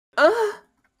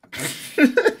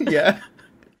Yeah.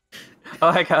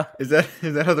 Oh, heck, Is that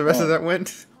how the rest of that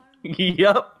went?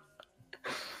 Yep.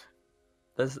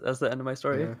 That's the end of my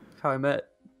story. Yeah. How I met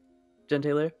Jen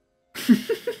Taylor.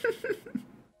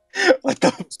 What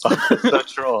the fuck? That's so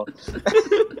troll.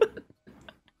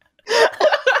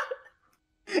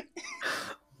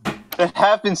 That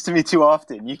happens to me too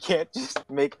often. You can't just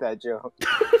make that joke.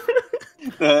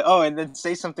 Oh, and then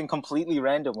say something completely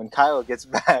random when Kyle gets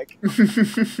back.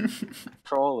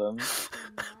 Troll him.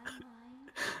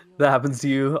 That happens to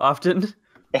you often?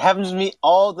 It happens to me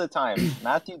all the time.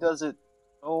 Matthew does it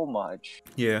so much.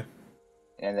 Yeah.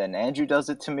 And then Andrew does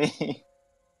it to me.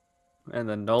 And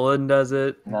then Nolan does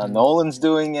it. Now Nolan's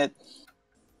doing it.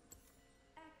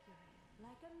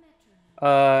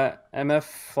 MF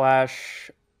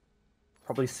Flash,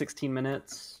 probably 16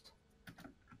 minutes.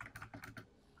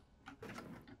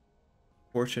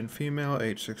 Fortune female,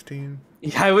 age 16.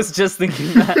 Yeah, I was just thinking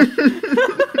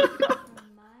that.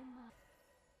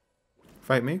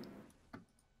 Fight me.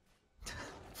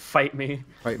 Fight me.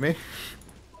 Fight me.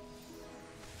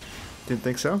 Didn't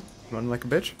think so. Running like a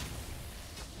bitch.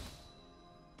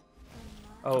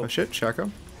 Oh, Oh shit,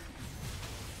 Shaco.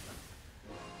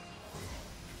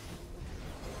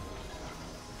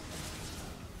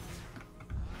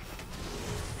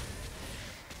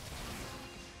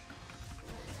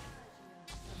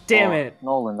 damn Oh, it.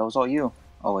 Nolan, that was all you.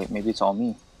 Oh wait, maybe it's all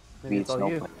me. Maybe it's all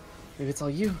you. Snowflake. Maybe it's all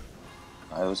you.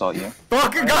 It was all you.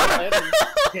 Fucking got it!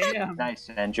 Damn. Nice,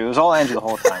 Andrew. It was all Andrew the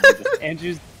whole time. You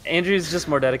just- Andrew's just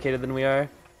more dedicated than we are.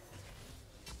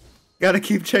 Gotta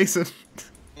keep chasing.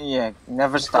 Yeah,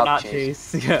 never stop Not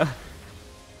chasing. chase. Yeah.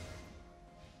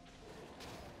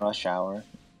 Rush hour.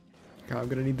 God, I'm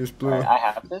gonna need this blue. Alright, I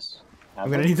have this. I'm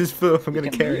gonna need this blue if I'm You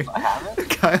gonna can carry. leave. I have it.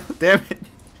 Kyle, damn it.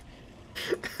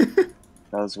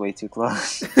 That was way too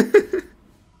close.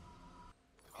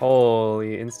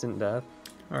 Holy instant death.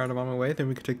 Alright, I'm on my way, then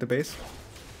we can take the base.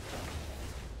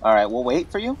 Alright, we'll wait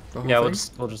for you. The whole Yeah,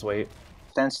 thing. we'll just wait.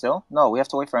 Stand still. No, we have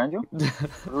to wait for Andrew.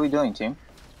 What are we doing, team?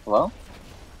 Hello?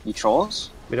 You trolls?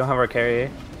 We don't have our carry.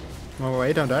 I'm on my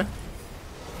way, don't die.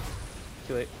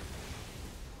 Too late.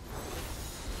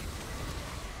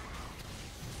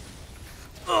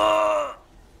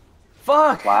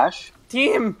 Fuck! Flash?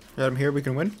 Team! Got him here, we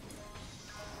can win.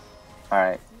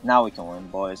 Alright, now we can win,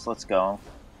 boys. Let's go.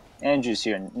 Andrew's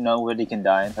here. Nobody can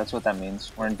die. That's what that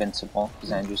means. We're invincible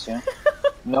because Andrew's here.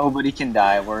 Nobody can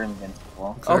die. We're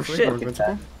invincible. Oh, Exactly, shit. we're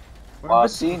invincible. Wow,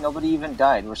 see? Nobody even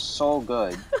died. We're so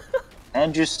good.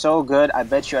 Andrew's so good, I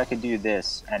bet you I could do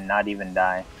this and not even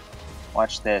die.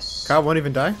 Watch this. Kyle won't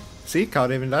even die. See, Kyle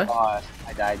didn't even die. Oh,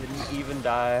 I died. Didn't even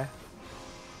die.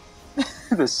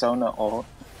 The Sona ult.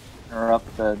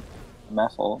 Interrupt the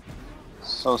Meth ult.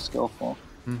 So skillful.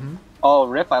 Mm-hmm. Oh,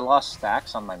 rip, I lost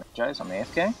stacks on my Magi's. I'm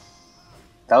AFK.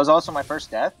 That was also my first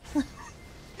death.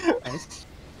 Nice.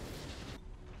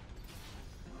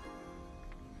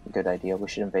 Good idea, we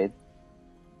should invade.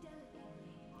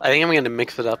 I think I'm going to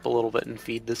mix it up a little bit and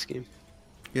feed this game.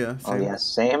 Yeah. Oh Same. yeah,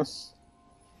 same.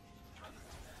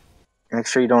 Make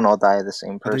sure you don't all die the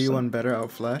same I'll do you person. one better,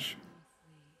 out flash.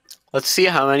 Let's see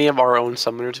how many of our own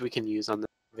summoners we can use on this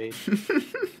invade.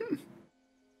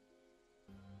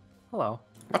 Hello.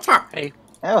 What's up? Hey.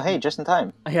 Oh, hey, just in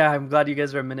time. Yeah, I'm glad you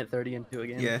guys are a minute 30 into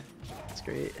again. Yeah. That's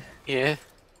great. Yeah.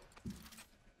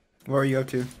 What were you up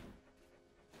to?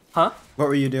 Huh? What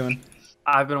were you doing?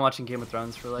 I've been watching Game of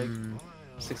Thrones for like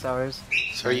 6 hours.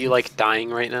 So are you like dying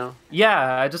right now?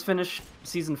 Yeah, I just finished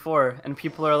season 4, and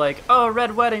people are like, "Oh,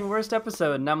 Red Wedding, worst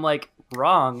episode," and I'm like,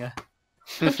 wrong.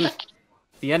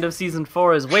 The end of season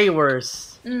 4 is way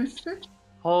worse.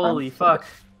 Holy fuck!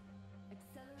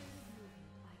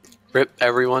 Rip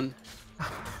everyone.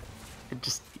 It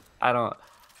just, I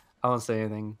won't say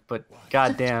anything, but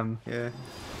goddamn. Yeah.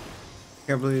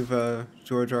 Can't believe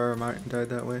George R. R. Martin died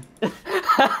that way.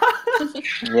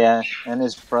 Yeah, and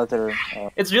his brother.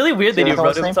 It's really weird that he What's wrote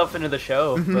his name? himself into the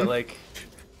show, but like,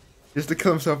 Just to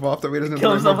kill himself off that way he doesn't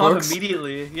kill have to write himself more off books.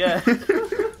 immediately. Yeah.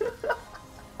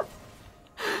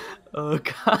 Oh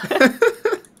god.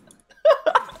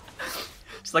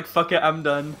 Just like, fuck it, I'm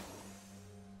done.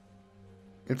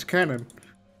 It's canon.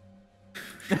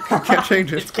 Can't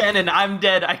change It's it. canon, I'm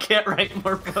dead, I can't write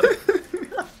more books.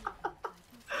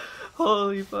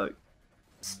 Holy fuck.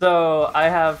 So, I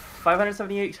have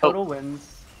 578 total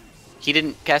wins, He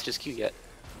didn't cast his Q yet.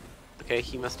 Okay,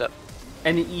 he messed up.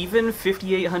 and even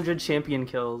 5,800 champion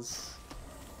kills,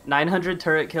 900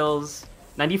 turret kills,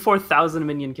 94,000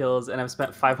 minion kills, and I've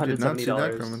spent Did not see that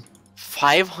 $570. coming.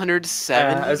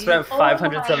 570? I spent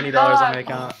 $570 on my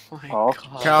account. Oh my Oh,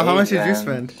 god. Kyle, how much did you man.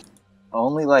 spend?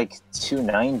 Only like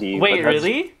 290. Wait, but that's-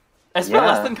 really? I spent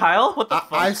less Yeah. than Kyle? What the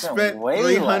fuck? I spent spent way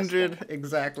 300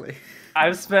 exactly.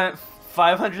 I've spent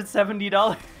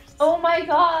 $570. Oh my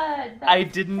god. That's I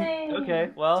didn't. insane. Okay,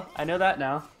 well, I know that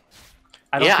now.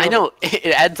 I don't Yeah, I feel, know. It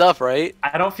adds up, right?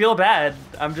 I don't feel bad.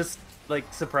 I'm just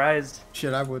like surprised.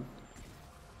 Shit, I would.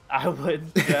 I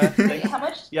would. Yeah. Wait, how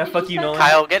much? Yeah, did fuck you you, spend? Nolan.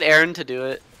 Kyle, get Aaron to do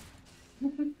it.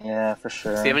 Yeah, for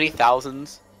sure. Do you have any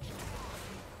thousands?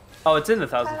 Oh, it's in the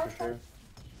thousands Kyle for sure.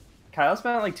 Kyle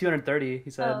spent like 230. He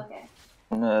said. Oh, okay.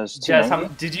 No, it's Jess, how,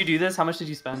 290. did you do this? How much did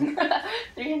you spend?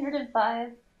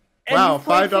 305. And Wow, you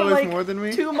played for, $5 like, more than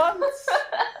me? 2 months.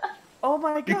 Oh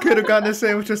my god. You could have gotten a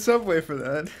sandwich at Subway for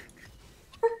that.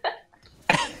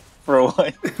 For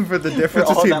what? For the difference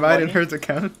all between that mine and money? hers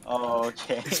account. Oh,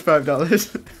 okay. It's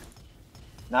 $5.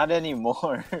 Not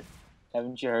anymore.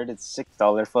 Haven't you heard it's $6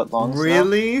 footlongs now?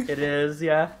 Really? It is,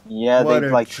 yeah. Yeah, What they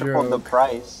a like tripled the joke.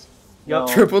 price. Yup.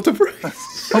 No. Triple the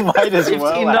price. Might as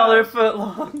well. $15 have.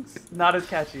 footlongs. Not as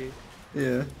catchy.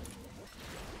 Yeah.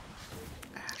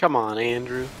 Come on,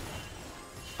 Andrew.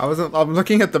 I'm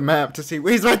looking at the map to see.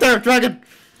 Wait, he's right there, dragon!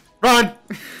 Run!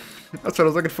 That's what I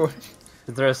was looking for.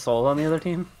 Is there a soul on the other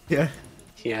team? Yeah.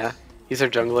 Yeah, he's our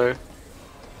jungler.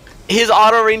 His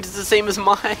auto range is the same as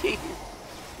mine.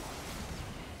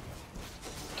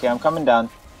 Okay, I'm coming down.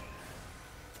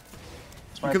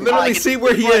 You can literally see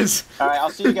where he is. Alright,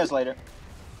 I'll see you guys later.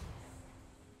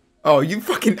 Oh, you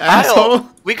fucking Kyle, asshole!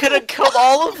 we could have killed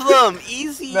all of them.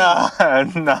 Easy. Nah,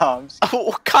 nah. I'm just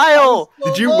Oh, Kyle.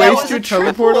 Did you That waste was your a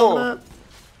teleport triple. on that?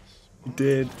 You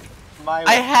did. my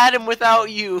I had him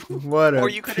without you. What a Or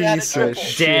you could've had a piece of triple.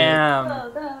 shit. Damn.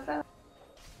 Go, go, go.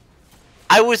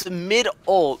 I was mid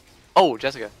ult. Oh,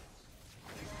 Jessica.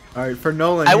 Alright, for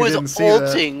Nolan, I you was didn't see that.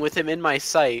 ulting with him in my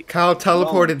sight. Kyle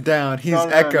teleported down. He's No,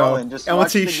 no, Echo. Nolan, just and once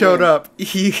watch he the showed game. up,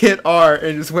 he hit R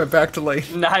and just went back to lane.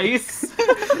 Nice.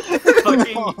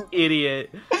 Fucking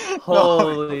idiot.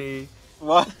 Holy.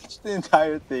 Watch the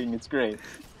entire thing. It's great.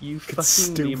 You fucking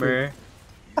stupid.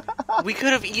 memer. We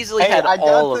could have easily Hey, had I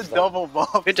all got of the them. double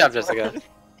buff. Good job, Jessica.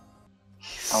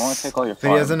 I want to take all your But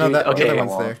he doesn't know dude. that Okay. the other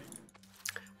one's there.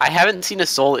 I haven't seen a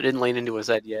soul that didn't lane into a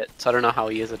Zed yet, so I don't know how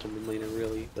he is at a mid laner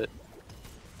really, but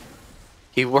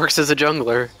he works as a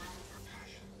jungler,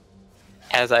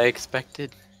 as I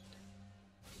expected.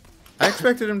 I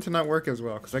expected him to not work as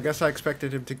well, because I guess I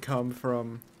expected him to come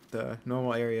from the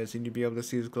normal areas and you'd be able to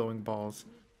see his glowing balls.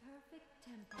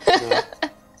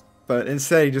 But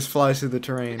instead, he just flies through the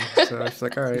terrain. So it's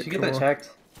like, You alright, should get that cool. checked.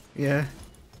 Yeah.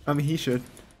 I mean, he should.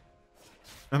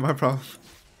 Not my problem.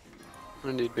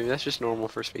 Oh, dude, maybe that's just normal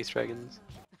for space dragons.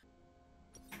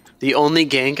 The only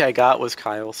gank I got was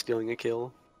Kyle stealing a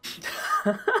kill.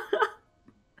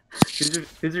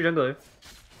 Who's your jungler?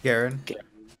 Garen.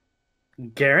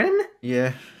 Garen?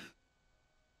 Yeah.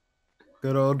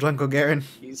 Good old Jungle Garen.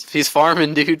 He's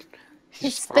farming, dude.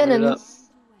 He's farming it spinning. up.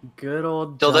 Good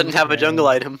old. Still doesn't have a jungle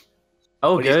Garen. item.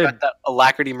 Oh, But he's good. got that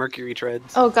Alacrity Mercury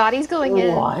treads. Oh god, he's going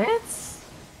in. What?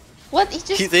 What? He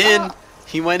just He's in.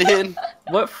 He went in.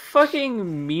 What fucking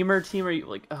memer team are you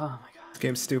like? Oh my god. This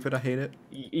game's stupid, I hate it.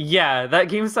 Yeah, that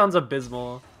game sounds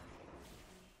abysmal.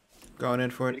 Going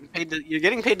in for it. You're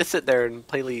getting paid to sit there and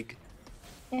play League.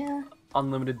 Yeah.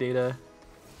 Unlimited data.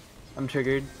 I'm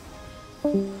triggered.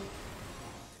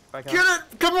 Back Get out.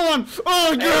 it! Come on!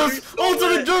 Oh, yes!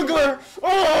 Ultimate Jungler!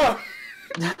 Oh!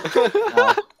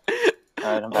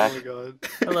 Alright, I'm back. Oh my god.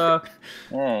 Hello.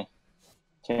 Hey.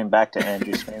 Came back to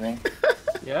Andrew screaming.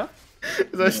 Yeah?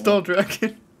 Is I stole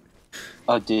Dragon?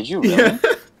 Oh, did you really? Yeah.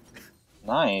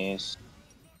 Nice.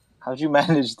 How'd you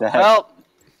manage that? Well,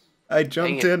 I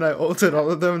jumped Dang it. in, I ulted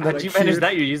all of them, and then How'd I you manage queued.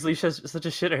 that? You're usually such a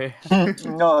shitter.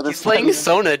 No, that's he's playing not,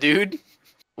 Sona, dude.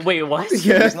 Wait, what?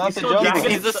 Yeah. He's not He's the still jungle.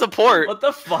 dragging He's the us- support. What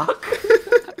the fuck?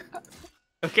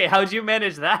 Okay, how'd you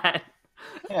manage that?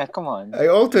 Yeah, come on. I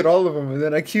ulted all of them, and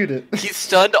then I queued it. He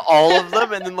stunned all of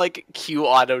them and then like Q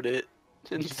autoed it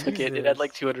and took it. It Jesus. had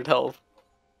like 200 health.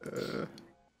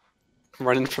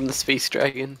 Running from the space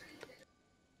dragon.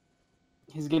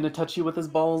 He's gonna touch you with his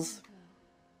balls.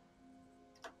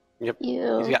 Yep.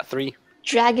 You. He's got 3.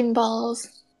 Dragon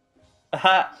balls.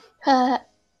 Aha. Uh,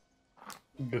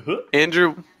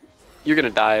 Andrew, you're gonna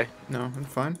die. No, I'm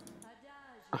fine.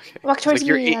 Okay. Walk It's towards like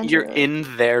you're me, you're Andrew.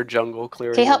 in their jungle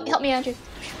clearing. okay, help the me, Andrew.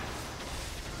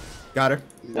 Got her.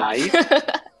 Nice.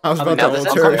 I was about now to this-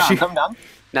 ult Oh, her come if down, she... come down.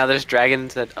 Now there's dragon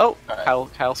and said, oh,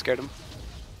 Alright. Kyle scared him.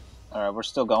 Alright, we're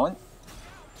still going.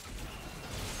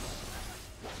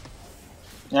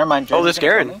 Never mind. Oh, Jay's there's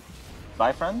gonna kill Garen. me.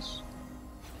 Bye, friends.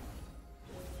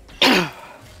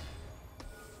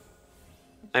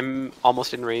 I'm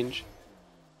almost in range.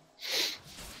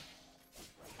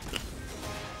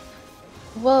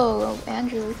 Whoa,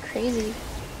 Andrew, crazy.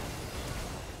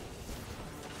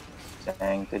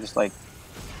 Dang, they just like.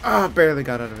 Ah, barely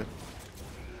got out of it.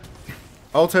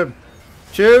 Ult him.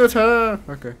 Shoot her.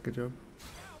 Okay, good job.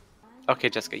 Okay,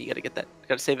 Jessica, you gotta get that. You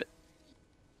gotta save it.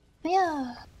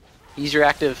 Yeah. Use your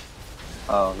active.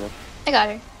 Oh, good. I got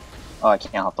her. Oh, I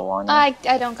can't help the one. I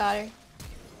don't got her.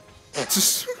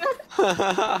 Just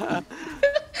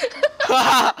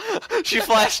She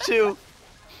flashed too.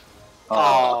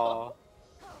 Oh.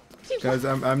 guys,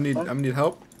 I'm need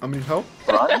help. I'm need help.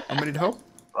 Run, I'm gonna need help.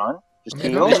 run. Just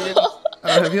I'm heal. gonna need help.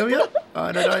 I don't have heal yet.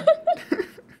 I died.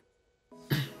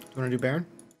 Wanna do Baron?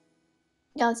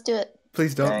 Yeah, let's do it.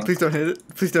 Please don't. Dang. Please don't hit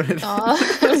it. Please don't hit it.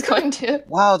 Aw, I was going to.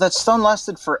 Wow, that stun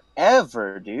lasted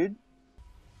forever, dude.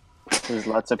 There's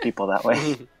lots of people that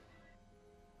way.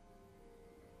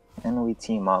 And we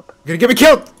team up. You're gonna get me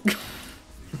killed!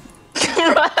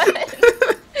 Run.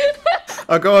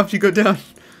 I'll go up, you go down.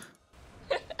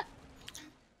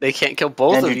 They can't kill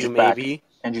both Andrew of you, just back. maybe.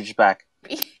 Andrew, just back.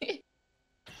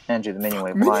 Andrew, the minion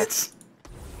wave. Why? Minions.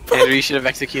 Andrew, you should have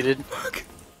executed. Fuck.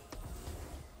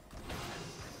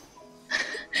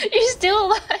 You're still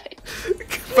alive.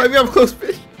 Fight me up close,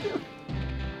 bitch.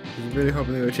 I was really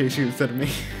hoping they would chase you instead of me.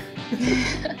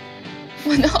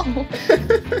 No.